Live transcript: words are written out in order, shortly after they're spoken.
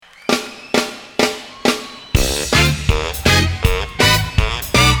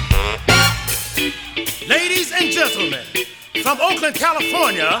from Oakland,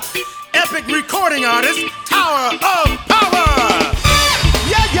 California, epic recording artist, Tower of Power.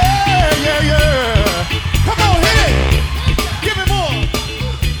 Yeah, yeah, yeah, yeah. Come on, hit it. Give me more.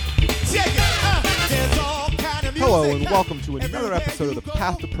 Yeah, yeah. There's all kind of music. Hello and welcome to another episode of the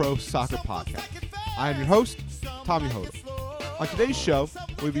Path to Pro Soccer Podcast. I am your host, Tommy Hodel. On today's show,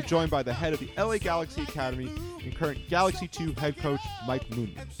 we'll be joined by the head of the LA Galaxy Academy and current Galaxy 2 head coach, Mike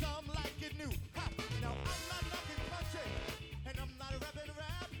Munoz.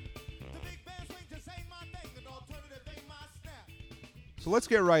 So let's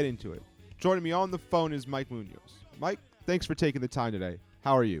get right into it. Joining me on the phone is Mike Munoz. Mike, thanks for taking the time today.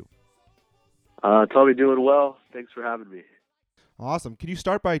 How are you? Tommy, doing well. Thanks for having me. Awesome. Can you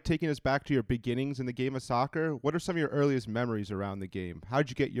start by taking us back to your beginnings in the game of soccer? What are some of your earliest memories around the game? How did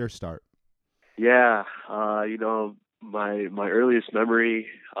you get your start? Yeah, my earliest memory,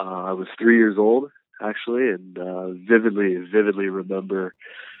 I was 3 years old, actually, and vividly remember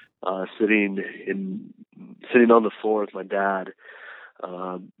sitting on the floor with my dad,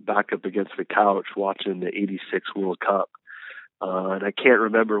 back up against the couch watching the '86 World Cup. And I can't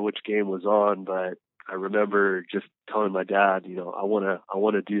remember which game was on, but I remember just telling my dad, I want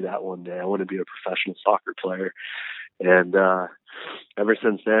to do that one day. I want to be a professional soccer player. And ever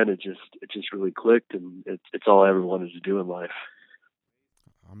since then, it just really clicked, and it's all I ever wanted to do in life.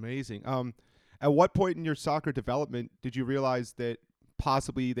 Amazing. At what point in your soccer development did you realize that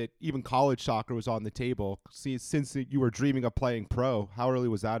possibly that even college soccer was on the table? Since you were dreaming of playing pro, how early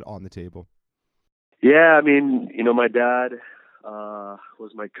was that on the table? Yeah, my dad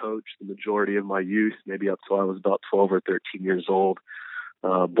was my coach the majority of my youth, maybe up till I was about 12 or 13 years old.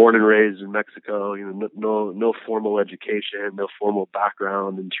 Born and raised in Mexico, no formal education, no formal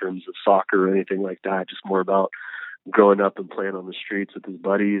background in terms of soccer or anything like that, just more about growing up and playing on the streets with his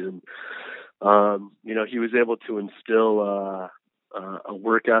buddies. And, he was able to instill a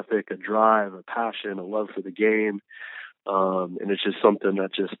work ethic, a drive, a passion, a love for the game. And it's just something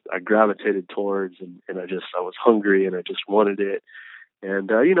that I gravitated towards, and I was hungry and I just wanted it.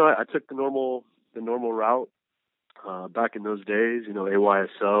 And, I took the normal route, back in those days,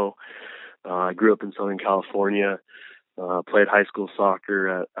 AYSO. I grew up in Southern California, played high school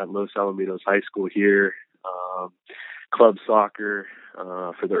soccer at Los Alamitos High School here, club soccer,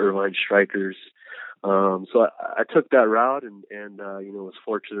 for the Irvine Strikers. So I took that route and was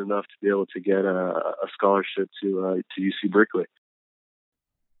fortunate enough to be able to get a scholarship to UC Berkeley.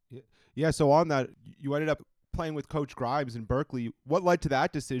 Yeah. So on that, you ended up playing with Coach Grimes in Berkeley. What led to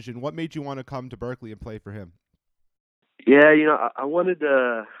that decision? What made you want to come to Berkeley and play for him? Yeah, I wanted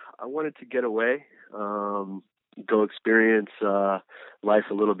to get away, go experience life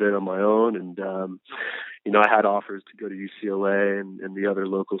a little bit on my own, and I had offers to go to UCLA and the other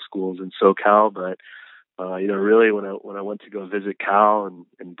local schools in SoCal, but really when I went to go visit Cal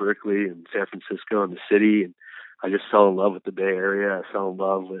and Berkeley and San Francisco and the city, and I just fell in love with the Bay Area. I fell in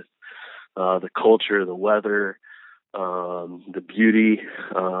love with the culture, the weather, the beauty,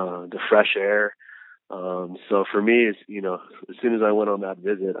 the fresh air. So for me, as soon as I went on that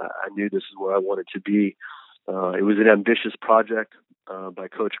visit, I knew this is where I wanted to be. It was an ambitious project by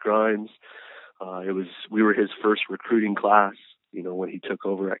Coach Grimes. We were his first recruiting class, when he took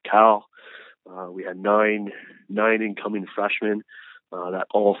over at Cal. We had nine incoming freshmen that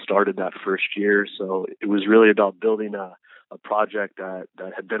all started that first year. So it was really about building a project that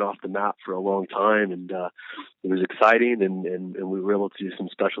had been off the map for a long time, and it was exciting, and we were able to do some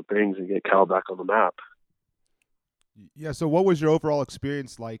special things and get Cal back on the map. Yeah, so what was your overall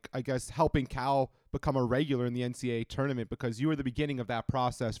experience like, I guess, helping Cal become a regular in the NCAA tournament, because you were the beginning of that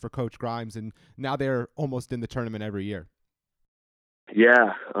process for Coach Grimes, and now they're almost in the tournament every year?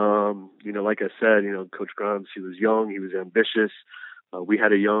 Yeah, like I said, Coach Grimes, he was young, he was ambitious. We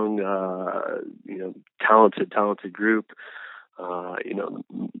had a young, talented group. A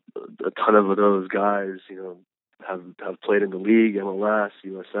ton of those guys, have played in the league, MLS,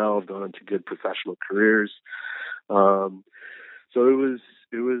 USL, have gone into good professional careers. So it was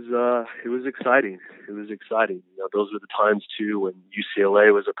exciting. It was exciting. Those were the times too when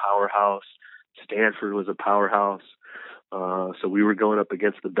UCLA was a powerhouse, Stanford was a powerhouse. So we were going up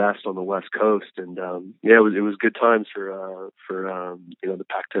against the best on the West Coast, and it was good times for the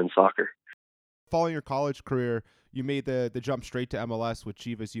Pac-10 soccer. Following your college career, you made the jump straight to MLS with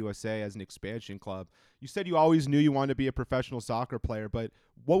Chivas USA as an expansion club. You said you always knew you wanted to be a professional soccer player, but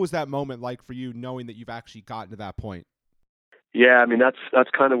what was that moment like for you, knowing that you've actually gotten to that point? Yeah, that's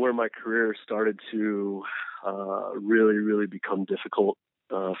kind of where my career started to really become difficult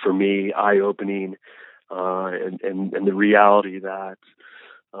for me, eye-opening, and the reality that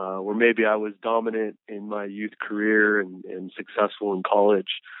where maybe I was dominant in my youth career and successful in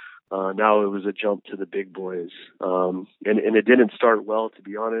college. Now it was a jump to the big boys. And it didn't start well, to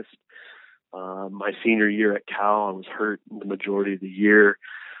be honest. My senior year at Cal, I was hurt the majority of the year.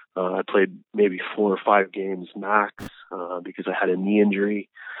 I played maybe 4 or 5 games max because I had a knee injury.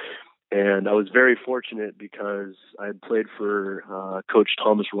 And I was very fortunate because I had played for Coach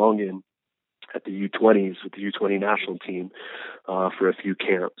Thomas Rongen at the U20s with the U20 national team for a few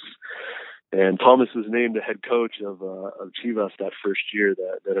camps. And Thomas was named the head coach of Chivas that first year,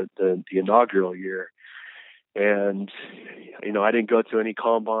 the inaugural year. And, you know, I didn't go to any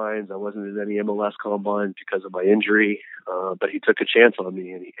combines. I wasn't in any MLS combines because of my injury. But he took a chance on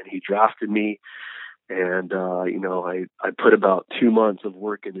me and he drafted me. And, you know, I put about 2 months of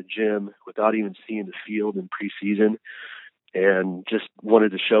work in the gym without even seeing the field in preseason, and just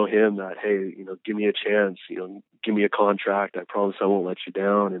wanted to show him that, hey, you know, give me a chance, you know, give me a contract. I promise I won't let you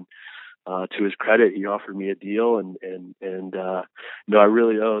down. And to his credit, he offered me a deal. And you know, I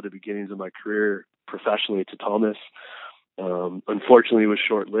really owe the beginnings of my career professionally to Thomas. Unfortunately, it was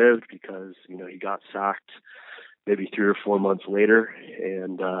short-lived because, you know, he got sacked maybe 3 or 4 months later.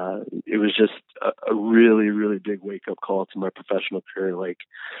 And it was just a really, really big wake-up call to my professional career. Like,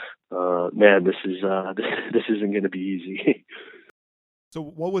 man, this isn't going to be easy. So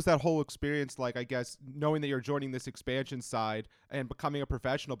what was that whole experience like, I guess, knowing that you're joining this expansion side and becoming a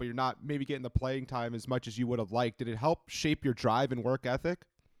professional, but you're not maybe getting the playing time as much as you would have liked? Did it help shape your drive and work ethic?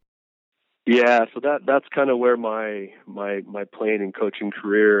 Yeah, so that's kind of where my playing and coaching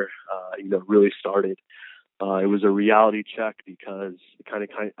career, you know, really started. It was a reality check because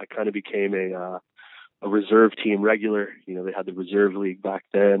I kind of became a reserve team regular. You know, they had the reserve league back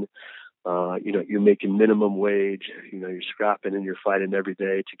then. You know, you're making minimum wage. You know, you're scrapping and you're fighting every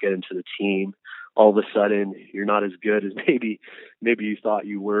day to get into the team. All of a sudden, you're not as good as maybe you thought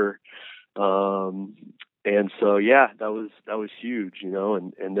you were. And so, yeah, that was huge. You know,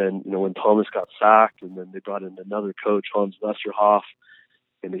 and then, you know, when Thomas got sacked, and then they brought in another coach, Hans Westerhoff,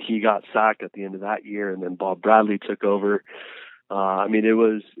 and he got sacked at the end of that year, and then Bob Bradley took over. I mean, it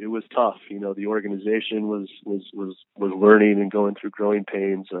was tough. You know, the organization was learning and going through growing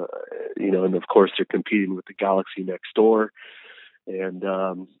pains. You know, and of course they're competing with the Galaxy next door. And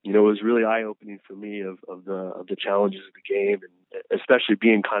you know, it was really eye opening for me of the challenges of the game, and especially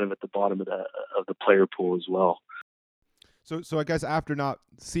being kind of at the bottom of the player pool as well. So I guess after not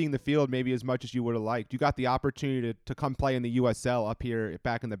seeing the field maybe as much as you would have liked, you got the opportunity to come play in the USL up here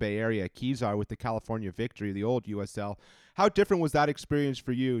back in the Bay Area at Kezar with the California Victory, the old USL. How different was that experience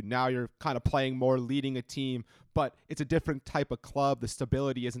for you? Now you're kind of playing more, leading a team, but it's a different type of club. The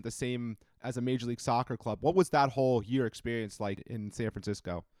stability isn't the same as a Major League Soccer club. What was that whole year experience like in San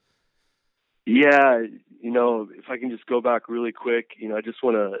Francisco? Yeah, you know, if I can just go back really quick, you know, I just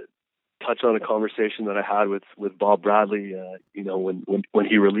want to touch on a conversation that I had with Bob Bradley, you know, when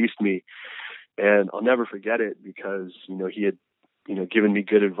he released me, and I'll never forget it because, you know, he had, you know, given me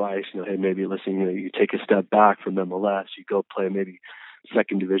good advice, you know, hey, maybe listen, you know, you take a step back from MLS, you go play maybe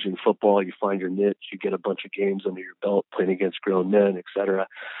second division football, you find your niche, you get a bunch of games under your belt playing against grown men, etc.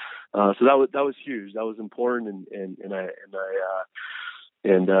 So that was huge. That was important.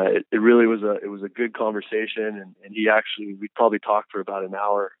 It really was a good conversation. And we probably talked for about an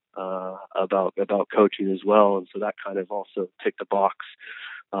hour, about coaching as well. And so that kind of also ticked a box,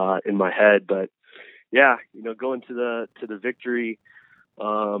 in my head. But yeah, you know, going to the Victory,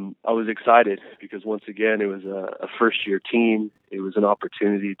 I was excited because once again, it was a first year team. It was an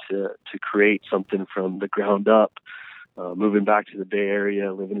opportunity to create something from the ground up, moving back to the Bay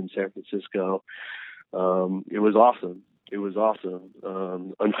Area, living in San Francisco. It was awesome. It was awesome.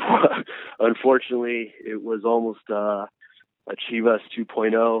 Unfortunately, it was almost a Chivas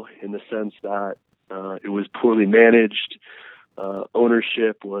 2.0 in the sense that it was poorly managed.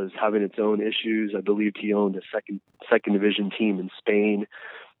 Ownership was having its own issues. I believe he owned a second division team in Spain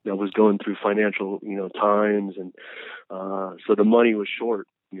that was going through financial, you know, times, and so the money was short.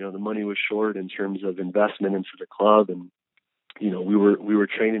 You know, the money was short in terms of investment into the club, and you know, we were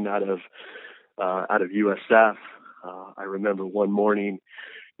training out of USF. I remember one morning,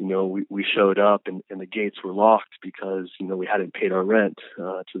 you know, we showed up and the gates were locked because, you know, we hadn't paid our rent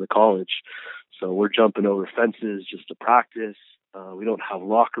to the college. So we're jumping over fences just to practice. We don't have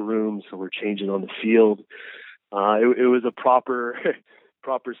locker rooms, so we're changing on the field. It was a proper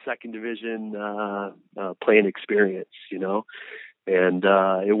second division playing experience, you know, and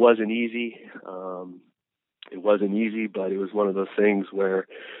it wasn't easy. It wasn't easy, but it was one of those things where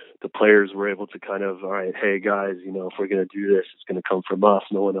the players were able to kind of, all right, hey guys, you know, if we're going to do this, it's going to come from us.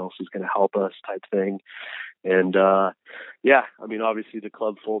 No one else is going to help us type thing. And yeah, I mean, obviously the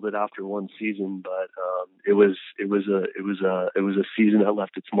club folded after one season, but it was a season that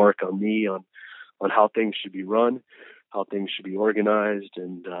left its mark on me, on how things should be run, how things should be organized,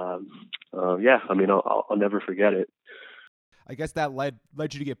 and yeah, I mean, I'll never forget it. I guess that led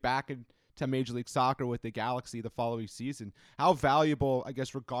you to get back into Major League Soccer with the Galaxy the following season. How valuable, I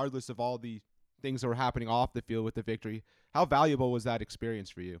guess, regardless of all the things that were happening off the field with the victory, how valuable was that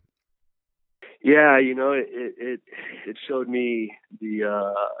experience for you? Yeah, you know, it showed me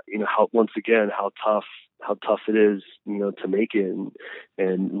the you know, how, once again, how tough it is, you know, to make it,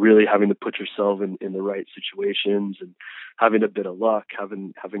 and really having to put yourself in the right situations, and having a bit of luck,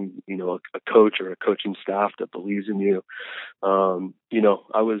 having you know, a coach or a coaching staff that believes in you. You know,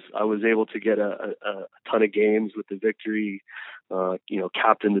 I was able to get a ton of games with the victory. You know,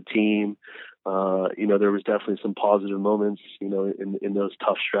 captain the team. You know, there was definitely some positive moments, you know, in those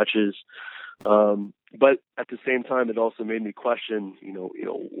tough stretches. But at the same time, it also made me question, you know,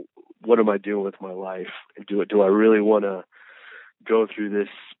 what am I doing with my life? Do I really want to go through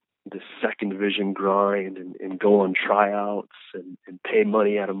this second division grind, and go on tryouts, and pay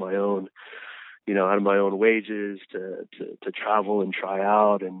money out of my own, you know, out of my own wages to travel and try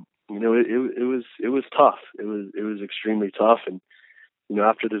out? And, you know, it was tough. It was extremely tough. And, you know,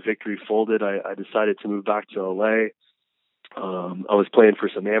 after the victory folded, I decided to move back to LA. I was playing for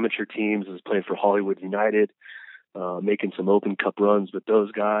some amateur teams. I was playing for Hollywood United, making some Open Cup runs with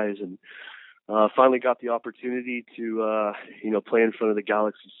those guys, and finally got the opportunity to, you know, play in front of the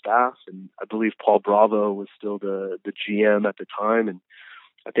Galaxy staff. And I believe Paul Bravo was still the GM at the time, and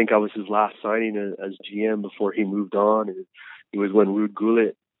I think I was his last signing as GM before he moved on. And it was when Ruud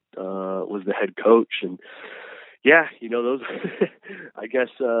Gullit was the head coach. And yeah, you know, those I guess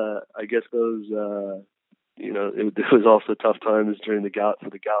those you know, it was also tough times during for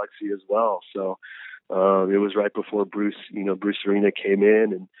the Galaxy as well. So it was right before Bruce Arena came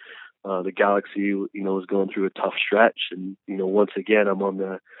in, and the Galaxy, you know, was going through a tough stretch. And, you know, once again, I'm on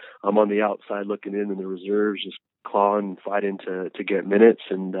the outside looking in the reserves, just clawing and fighting to get minutes.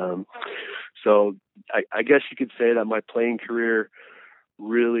 And so I guess you could say that my playing career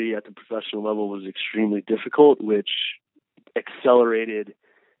really at the professional level was extremely difficult, which accelerated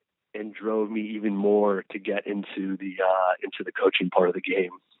and drove me even more to get into the coaching part of the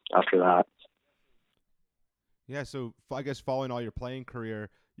game after that. Yeah, so I guess following all your playing career,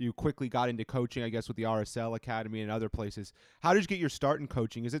 you quickly got into coaching, I guess, with the RSL Academy and other places. How did you get your start in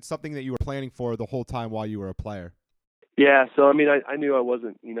coaching? Is it something that you were planning for the whole time while you were a player? Yeah, so I mean, I knew I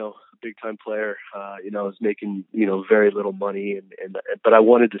wasn't, you know, a big time player. You know, I was making, you know, very little money, but I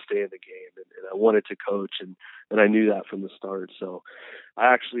wanted to stay in the game, and I wanted to coach, and I knew that from the start. So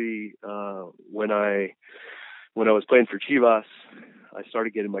I actually, when I was playing for Chivas, I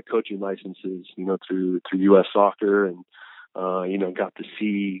started getting my coaching licenses, you know, through U.S. Soccer, and you know, got the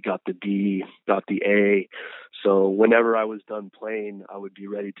C, got the D, got the A. So whenever I was done playing, I would be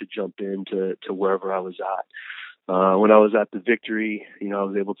ready to jump into wherever I was at. When I was at the Victory, you know, I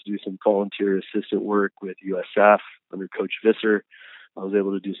was able to do some volunteer assistant work with USF under Coach Visser. I was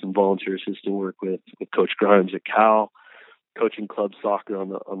able to do some volunteer assistant work with Coach Grimes at Cal, coaching club soccer on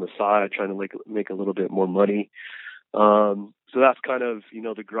the side, trying to make a little bit more money. So that's kind of, you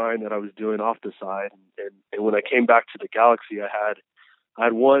know, the grind that I was doing off the side. And when I came back to the Galaxy, I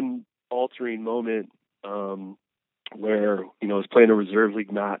had one altering moment where, you know, I was playing a reserve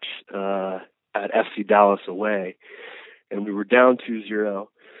league match at FC Dallas away, and we were down 2-0.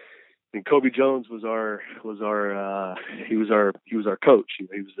 And Kobe Jones was our coach. You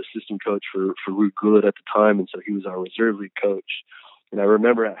know, he was the assistant coach for Ruud Gullit at the time, and so he was our reserve league coach. And I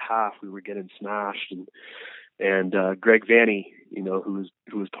remember at half we were getting smashed, and Greg Vanny, you know, who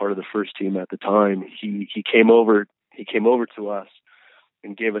was part of the first team at the time, he came over to us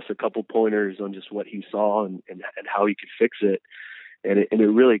and gave us a couple pointers on just what he saw and how he could fix it. And it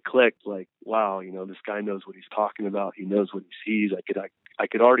really clicked, like, wow, you know, this guy knows what he's talking about. He knows what he sees. I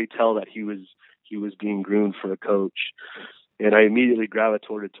could already tell that he was being groomed for a coach. And I immediately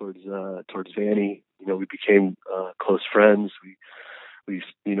gravitated towards Vanny. You know, we became close friends. We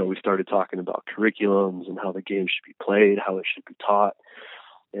started talking about curriculums and how the game should be played, how it should be taught.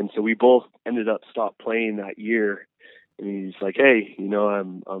 And so we both ended up stopped playing that year. And he's like, hey, you know,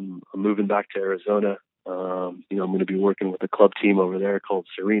 I'm moving back to Arizona. You know, I'm going to be working with a club team over there called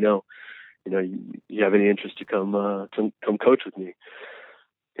Sereno. You know, you have any interest to come coach with me?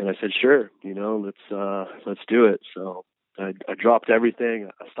 And I said, sure. You know, let's do it. So I dropped everything.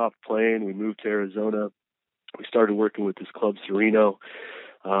 I stopped playing. We moved to Arizona. We started working with this club Sereno,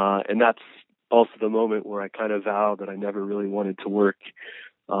 and that's also the moment where I kind of vowed that I never really wanted to work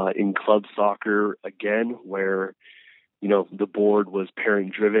in club soccer again, where, the board was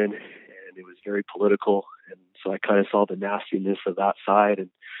parent driven and it was very political. And so I kind of saw the nastiness of that side. And,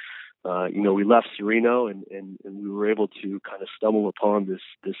 we left Sereno and we were able to kind of stumble upon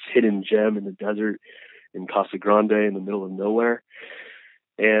this hidden gem in the desert in Casa Grande in the middle of nowhere.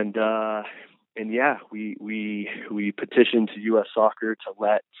 And yeah, we petitioned to U.S. Soccer to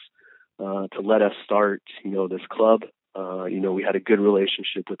let us start, this club. We had a good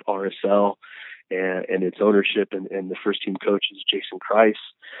relationship with RSL and its ownership and the first team coach is Jason Kreis.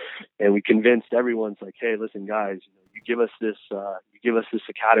 And we convinced everyone's like, hey, listen, guys, you give us this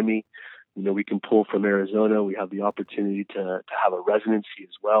academy. We can pull from Arizona. We have the opportunity to have a residency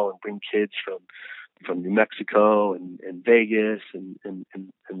as well and bring kids from New Mexico and Vegas and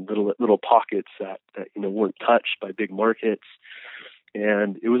little pockets that weren't touched by big markets.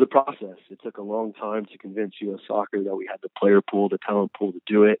 And it was a process. It took a long time to convince U.S. Soccer that we had the player pool, the talent pool to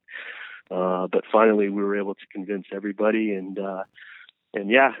do it. But finally, we were able to convince everybody, and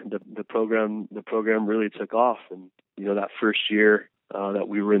yeah, the program really took off. And that first year that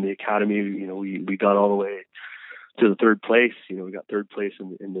we were in the academy, we got all the way to the third place. We got third place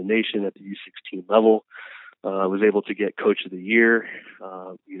in the nation at the U16 level. Was able to get Coach of the Year.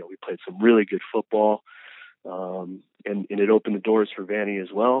 We played some really good football. And it opened the doors for Vanny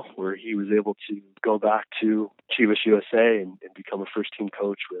as well, where he was able to go back to Chivas USA and become a first-team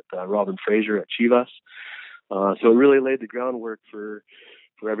coach with Robin Fraser at Chivas. So it really laid the groundwork for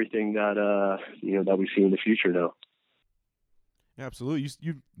everything that that we see in the future now. Yeah, absolutely.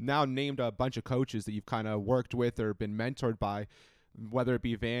 You've now named a bunch of coaches that you've kind of worked with or been mentored by, whether it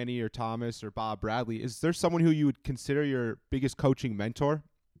be Vanny or Thomas or Bob Bradley. Is there someone who you would consider your biggest coaching mentor?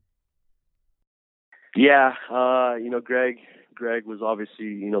 Yeah, Greg was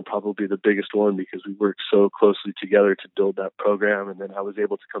obviously, probably the biggest one because we worked so closely together to build that program. And then I was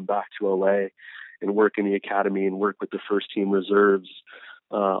able to come back to LA and work in the academy and work with the first team reserves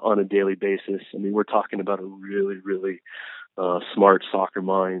on a daily basis. I mean, we're talking about a really, really smart soccer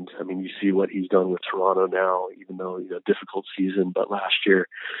mind. I mean, you see what he's done with Toronto now, even though, difficult season, but last year,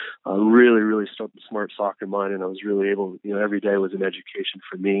 really, really smart soccer mind. And I was really able, every day was an education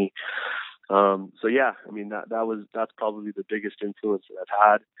for me. So yeah, I mean, that's probably the biggest influence that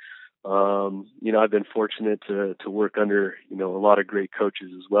I've had. I've been fortunate to work under, a lot of great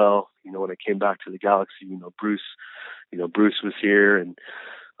coaches as well. When I came back to the Galaxy, Bruce was here. And,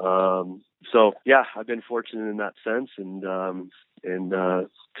 so yeah, I've been fortunate in that sense and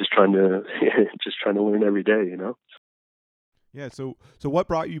just trying to learn every day, Yeah. So what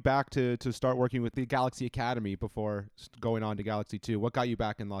brought you back to start working with the Galaxy Academy before going on to Galaxy 2? What got you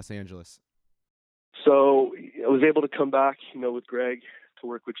back in Los Angeles? So I was able to come back, with Greg to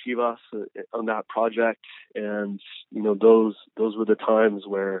work with Chivas on that project. And, those were the times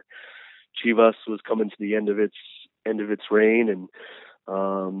where Chivas was coming to the end of its reign and,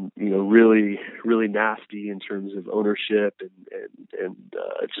 really, really nasty in terms of ownership and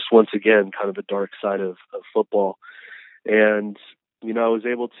just once again, kind of the dark side of football. And, I was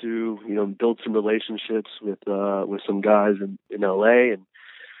able to, build some relationships with some guys in LA and,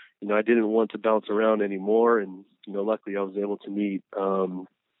 I didn't want to bounce around anymore. And, luckily I was able to meet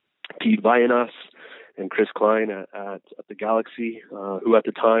Pete Vallanas and Chris Klein at the Galaxy, who at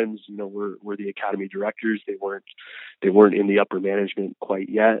the times, were the academy directors. They weren't in the upper management quite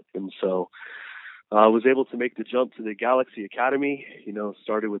yet. And so I was able to make the jump to the Galaxy Academy,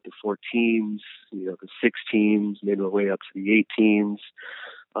 started with the 4 teams, the 6 teams, made my way up to the 8 teams.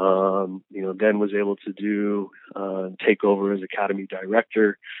 Then was able to take over as academy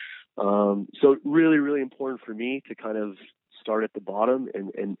director. So really, really important for me to kind of start at the bottom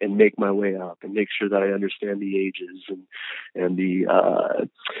and make my way up and make sure that I understand the ages and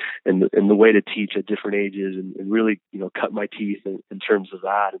the way to teach at different ages and really, cut my teeth in terms of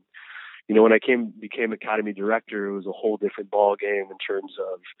that. And, when I became academy director, it was a whole different ball game in terms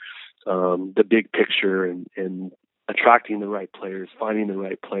of the big picture and attracting the right players, finding the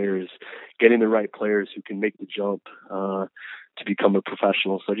right players, getting the right players who can make the jump to become a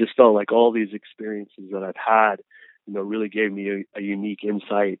professional. So I just felt like all these experiences that I've had, really gave me a unique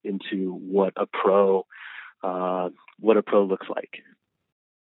insight into what a pro looks like.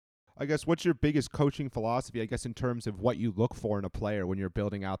 I guess what's your biggest coaching philosophy, in terms of what you look for in a player when you're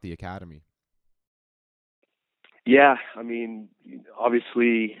building out the academy? Yeah, I mean,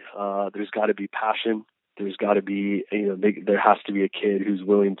 obviously, there's got to be passion. There's got to be, there has to be a kid who's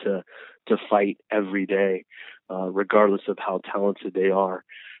willing to fight every day, regardless of how talented they are.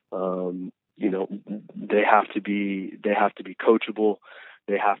 They have to be coachable.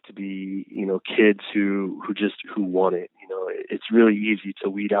 They have to be, kids who want it. It's really easy to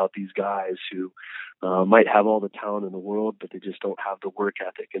weed out these guys who might have all the talent in the world, but they just don't have the work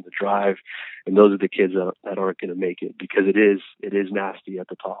ethic and the drive. And those are the kids that aren't going to make it, because it is nasty at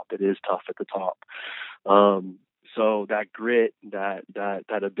the top. It is tough at the top. So that grit,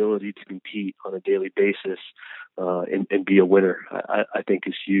 that ability to compete on a daily basis, and be a winner, I think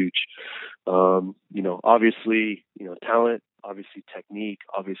is huge. Obviously, talent, obviously technique,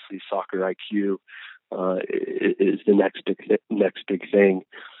 obviously soccer IQ, is the next big thing.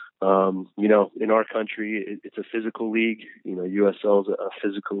 In our country, it's a physical league. USL is a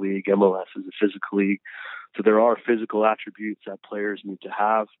physical league. MLS is a physical league. So there are physical attributes that players need to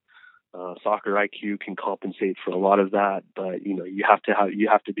have. Soccer IQ can compensate for a lot of that, but you have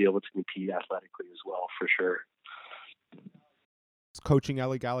to be able to compete athletically as well, for sure. Coaching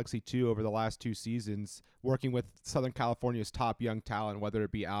LA Galaxy 2 over the last 2 seasons, working with Southern California's top young talent, whether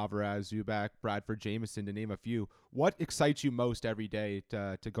it be Alvarez, Zubac, Bradford, Jameson, to name a few. What excites you most every day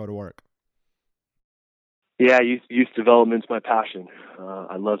to go to work? Yeah, youth development's my passion.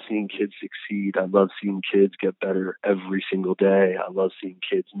 I love seeing kids succeed. I love seeing kids get better every single day. I love seeing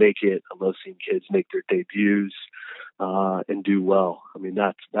kids make it. I love seeing kids make their debuts and do well. I mean,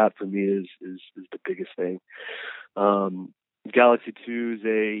 that for me is the biggest thing. Galaxy 2 is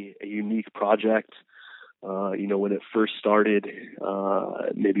a unique project. When it first started,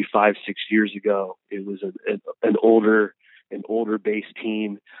 maybe 5-6 years ago, it was an older based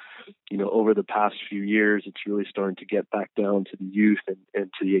team. Over the past few years, it's really starting to get back down to the youth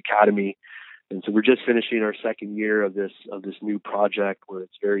and to the academy. And so we're just finishing our second year of this new project, where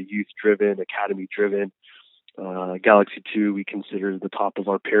it's very youth driven, academy driven. Galaxy 2, we consider the top of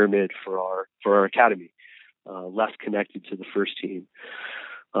our pyramid for our academy, less connected to the first team.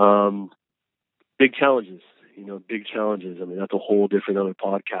 Big challenges. I mean, that's a whole different other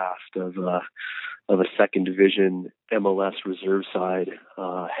podcast of a second division MLS reserve side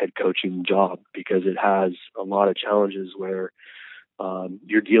head coaching job, because it has a lot of challenges where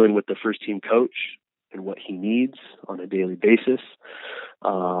you're dealing with the first team coach and what he needs on a daily basis.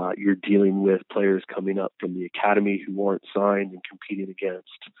 You're dealing with players coming up from the academy who aren't signed and competing against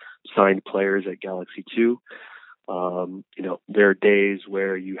signed players at Galaxy 2. There are days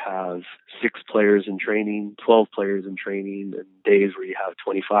where you have 6 players in training, 12 players in training, and days where you have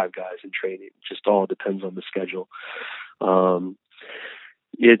 25 guys in training. It just all depends on the schedule.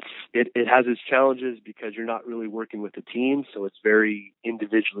 It has its challenges because you're not really working with a team, so it's very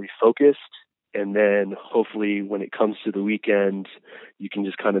individually focused. And then hopefully when it comes to the weekend, you can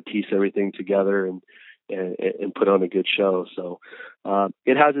just kind of piece everything together and put on a good show. So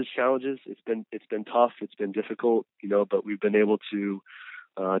it has its challenges. It's been tough. It's been difficult, but we've been able to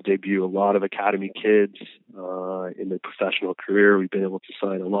debut a lot of academy kids in their professional career. We've been able to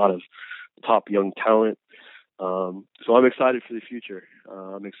sign a lot of top young talent. So I'm excited for the future.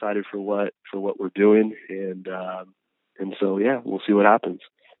 I'm excited for what we're doing, and so yeah, we'll see what happens.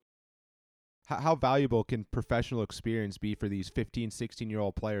 How valuable can professional experience be for these 15,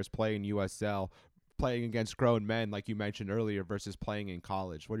 16-year-old players playing USL, playing against grown men, like you mentioned earlier, versus playing in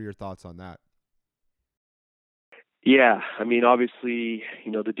college? What are your thoughts on that? Yeah, I mean, obviously,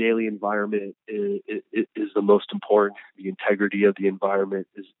 the daily environment is the most important. The integrity of the environment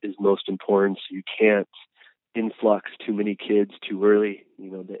is most important. So you can't influx too many kids too early.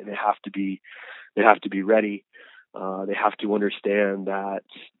 They have to be ready. They have to understand that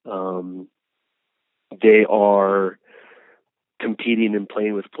they are competing and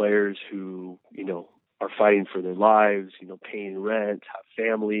playing with players who, are fighting for their lives, paying rent, have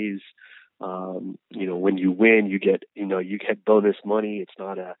families. When you win, you get bonus money.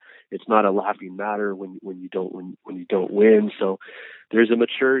 It's not a laughing matter when you don't win. So there's a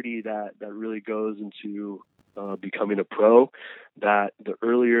maturity that really goes into becoming a pro, that the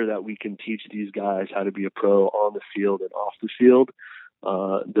earlier that we can teach these guys how to be a pro on the field and off the field,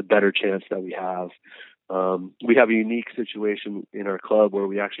 the better chance that we have. We have a unique situation in our club where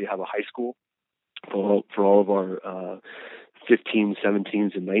we actually have a high school for all of our 15s,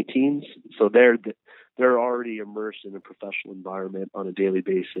 17s, and 19s. So they're already immersed in a professional environment on a daily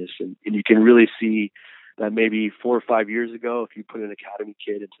basis. And you can really see that maybe 4 or 5 years ago, if you put an academy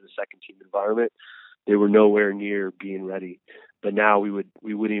kid into the second team environment, they were nowhere near being ready. But now we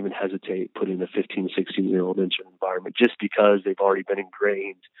wouldn't even hesitate putting a 15, 16-year-old into an environment, just because they've already been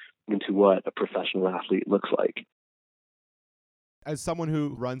ingrained into what a professional athlete looks like. As someone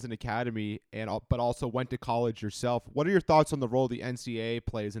who runs an academy but also went to college yourself, what are your thoughts on the role the NCAA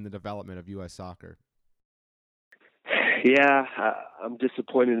plays in the development of U.S. soccer? Yeah, I'm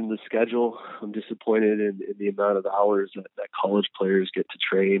disappointed in the schedule. I'm disappointed in the amount of hours that college players get to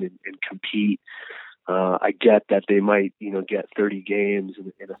train and compete. I get that they might, get 30 games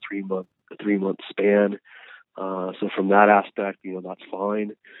in a 3 month span. So from that aspect, that's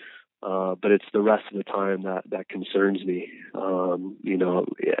fine. But it's the rest of the time that concerns me.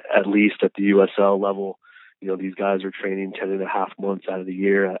 At least at the USL level, these guys are training 10 and a half months out of the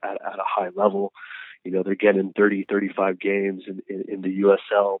year at a high level. They're getting 30, 35 games in the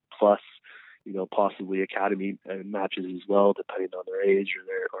USL plus, possibly academy matches as well, depending on their age or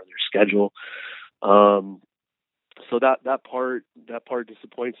their schedule. So that part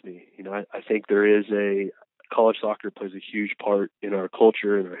disappoints me. I think there is college soccer plays a huge part in our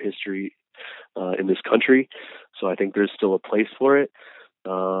culture and our history in this country. So I think there's still a place for it.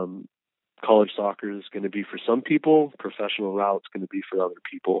 College soccer is going to be for some people, professional route's going to be for other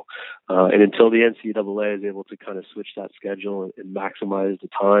people. And until the NCAA is able to kind of switch that schedule and maximize the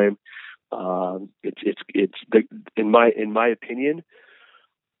time, in my opinion,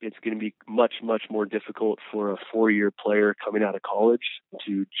 it's going to be much, much more difficult for a 4-year player coming out of college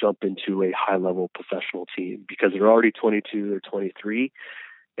to jump into a high-level professional team because they're already 22 or 23,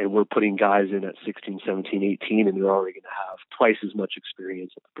 and we're putting guys in at 16, 17, 18, and they're already going to have twice as much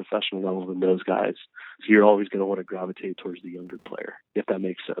experience at the professional level than those guys. So you're always going to want to gravitate towards the younger player, if that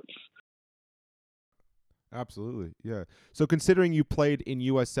makes sense. Absolutely, yeah. So considering you played in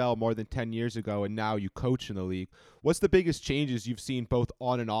USL more than 10 years ago and now you coach in the league, what's the biggest changes you've seen both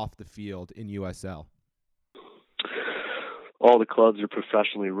on and off the field in USL? All the clubs are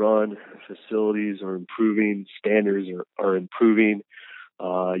professionally run. Facilities are improving. Standards are improving.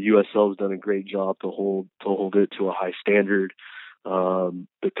 USL has done a great job to hold it to a high standard.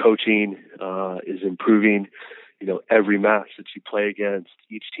 The coaching is improving. Every match that you play against,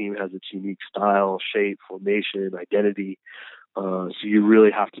 each team has its unique style, shape, formation, identity. So you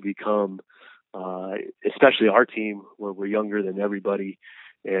really have to become, especially our team, where we're younger than everybody,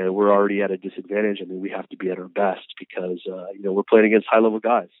 and we're already at a disadvantage. I mean, we have to be at our best because, we're playing against high-level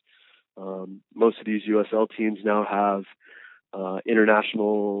guys. Most of these USL teams now have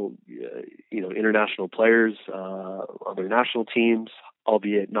international players on their national teams,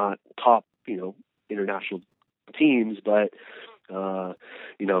 albeit not top, international teams, but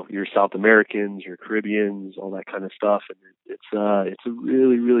your South Americans, your Caribbeans, all that kind of stuff, and it's a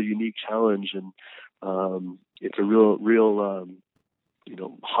really, really unique challenge, and it's a real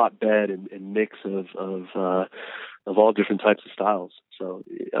hotbed and mix of all different types of styles. So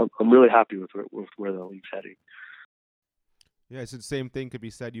I'm really happy with where the league's heading. Yeah, so the same thing could be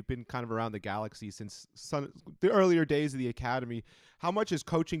said. You've been kind of around the galaxy since the earlier days of the academy. How much has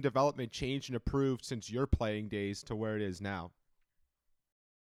coaching development changed and improved since your playing days to where it is now?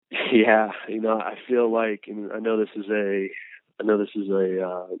 Yeah, I feel like, and I know this is a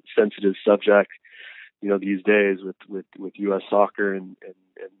sensitive subject, these days with U.S. soccer and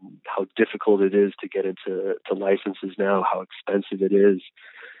how difficult it is to get into licenses now, how expensive it is.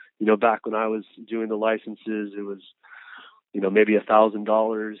 Back when I was doing the licenses, it was maybe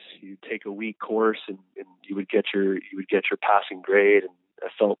 $1,000. You take a week course and you would get your passing grade. And I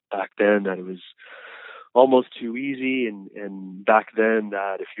felt back then that it was almost too easy. And back then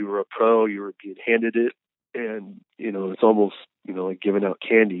that if you were a pro, you were being handed it, and it's almost like giving out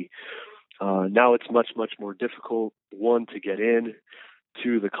candy. Now it's much, much more difficult. 1, to get in.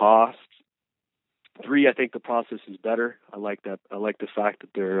 2, the cost. 3, I think the process is better. I like that. I like the fact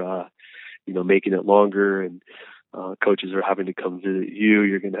that they're making it longer, and coaches are having to come visit you.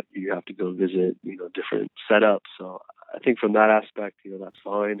 You have to go visit, different setups. So I think from that aspect, that's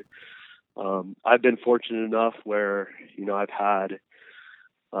fine. I've been fortunate enough where,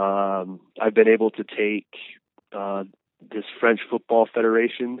 I've been able to take, this French Football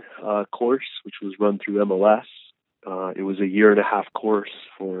Federation, course, which was run through MLS. It was a 1.5-year course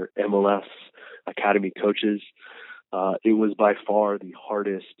for MLS academy coaches. It was by far the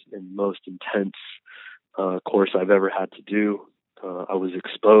hardest and most intense course I've ever had to do. I was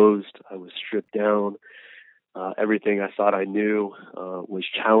exposed. I was stripped down. Everything I thought I knew was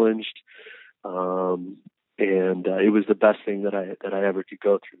challenged, and it was the best thing that I ever could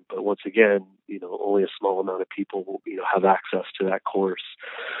go through. But once again, only a small amount of people will have access to that course.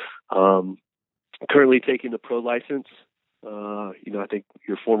 Currently taking the pro license. I think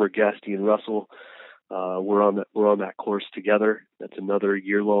your former guest Ian Russell. We're on that course together. That's another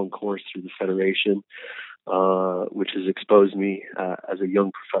 1-year-long course through the federation, which has exposed me as a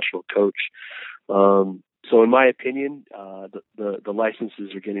young professional coach. So in my opinion, the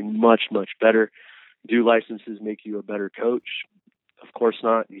licenses are getting much, much better. Do licenses make you a better coach? Of course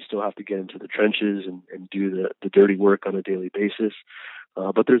not. You still have to get into the trenches and do the dirty work on a daily basis.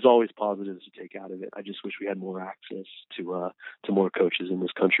 But there's always positives to take out of it. I just wish we had more access to more coaches in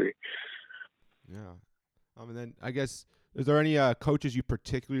this country. Yeah. And then I guess, is there any coaches you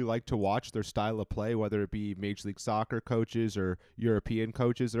particularly like to watch their style of play, whether it be Major League Soccer coaches or European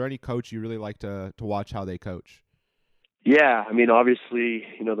coaches? Is there any coach you really like to watch how they coach? Yeah, I mean, obviously,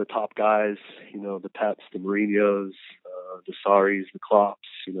 the top guys, the Peps, the Mourinhos, the Sarris, the Klopps,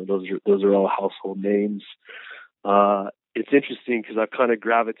 those are all household names. It's interesting because I've kind of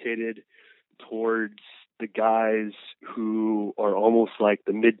gravitated towards the guys who are almost like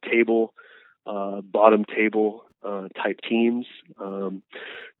the mid-table, bottom table type teams.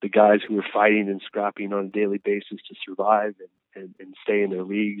 The guys who are fighting and scrapping on a daily basis to survive and stay in their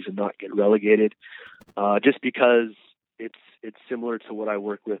leagues and not get relegated. Just because it's similar to what I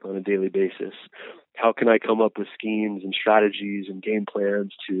work with on a daily basis. How can I come up with schemes and strategies and game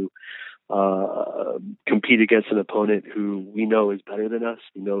plans to compete against an opponent who we know is better than us,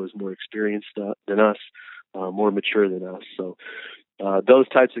 we know is more experienced than us, more mature than us. So those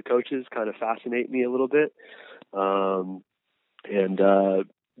types of coaches kind of fascinate me a little bit.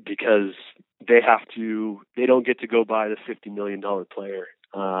 Because they don't get to go buy the $50 million player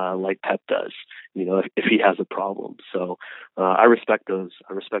like Pep does, if he has a problem. So I respect those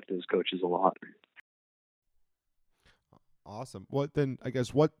coaches a lot. Awesome.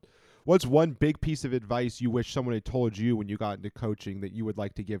 What's one big piece of advice you wish someone had told you when you got into coaching that you would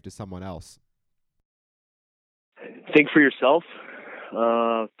like to give to someone else? Think for yourself.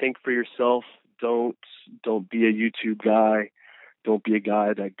 Don't be a YouTube guy. Don't be a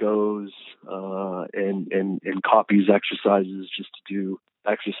guy that goes and copies exercises just to do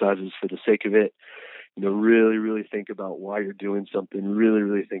exercises for the sake of it. Really, really think about why you're doing something. Really,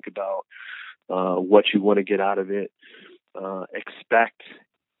 really think about what you want to get out of it. Expect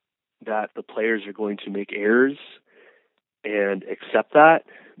that the players are going to make errors and accept that,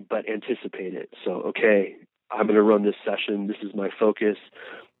 but anticipate it. So, okay, I'm going to run this session. This is my focus.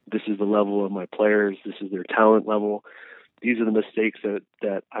 This is the level of my players. This is their talent level. These are the mistakes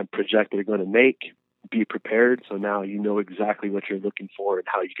that I project they're going to make. Be prepared. So now you know exactly what you're looking for and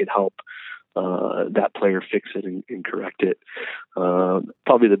how you can help that player fix it and correct it.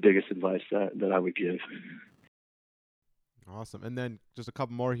 Probably the biggest advice that I would give. Awesome. And then just a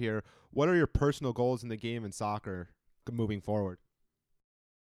couple more here. What are your personal goals in the game and soccer moving forward?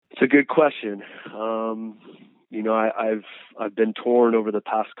 It's a good question. I've been torn over the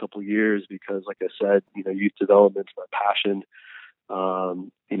past couple of years because, like I said, youth development's my passion.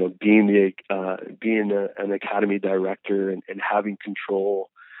 Being an academy director and having control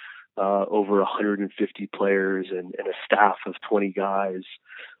over 150 players and a staff of 20 guys,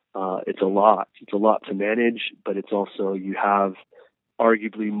 it's a lot. It's a lot to manage, but it's also, you have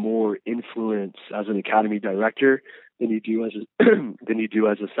arguably more influence as an academy director than you do as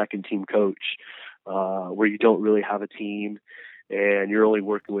a second team coach, where you don't really have a team and you're only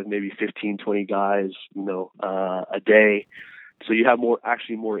working with maybe 15, 20 guys, a day. So you have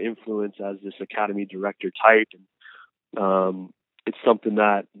more influence as this academy director type. And it's something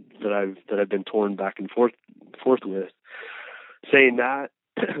that I've been torn back and forth with. Saying that,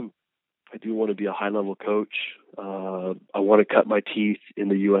 I do want to be a high level coach. I want to cut my teeth in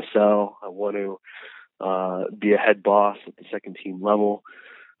the USL. I want to be a head boss at the second team level.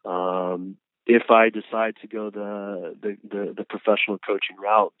 If I decide to go the professional coaching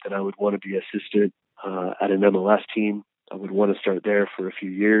route, then I would want to be assistant at an MLS team. I would want to start there for a few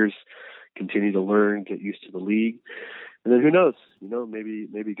years, continue to learn, get used to the league. And then who knows,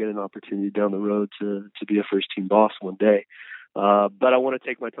 maybe get an opportunity down the road to be a first team boss one day. But I want to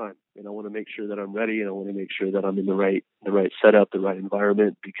take my time, and I want to make sure that I'm ready, and I want to make sure that I'm in the right setup, the right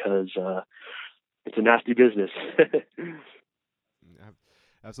environment, because it's a nasty business.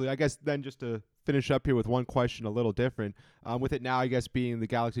 Absolutely. I guess then just to finish up here with one question a little different, with it now, I guess, being the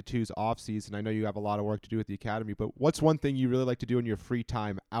Galaxy 2's off season, I know you have a lot of work to do with the academy, but what's one thing you really like to do in your free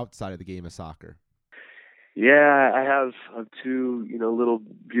time outside of the game of soccer? Yeah, I have two, little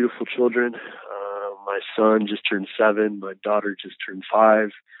beautiful children. My son just turned 7. My daughter just turned 5.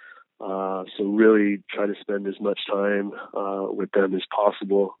 So really try to spend as much time with them as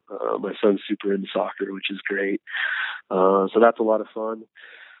possible. My son's super into soccer, which is great. So that's a lot of fun.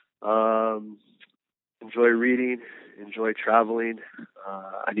 Enjoy reading, enjoy traveling.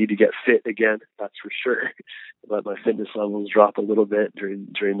 I need to get fit again, that's for sure. But my fitness levels drop a little bit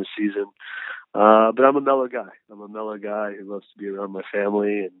during the season. But I'm a mellow guy. I'm a mellow guy who loves to be around my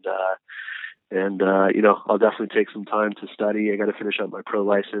family, and I'll definitely take some time to study. I got to finish up my pro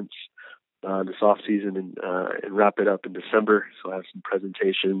license. this off season and wrap it up in December. So I have some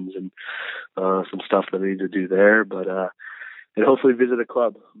presentations and some stuff that I need to do there, but and hopefully visit a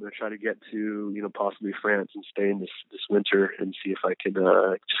club. I'm going to try to get to, possibly France and Spain this winter and see if I can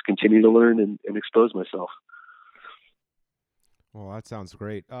just continue to learn and expose myself. Well, that sounds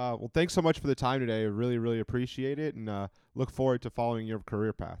great. Well, thanks so much for the time today. I really, really appreciate it, and look forward to following your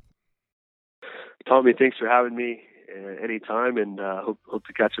career path. Tommy, thanks for having me anytime, and hope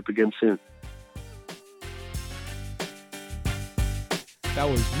to catch up again soon. That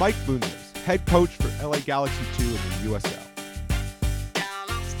was Mike Munoz, head coach for LA Galaxy 2 in the USL.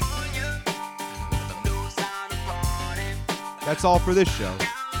 That's all for this show.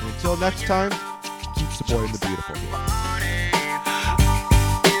 And until next time, keep supporting the beautiful game.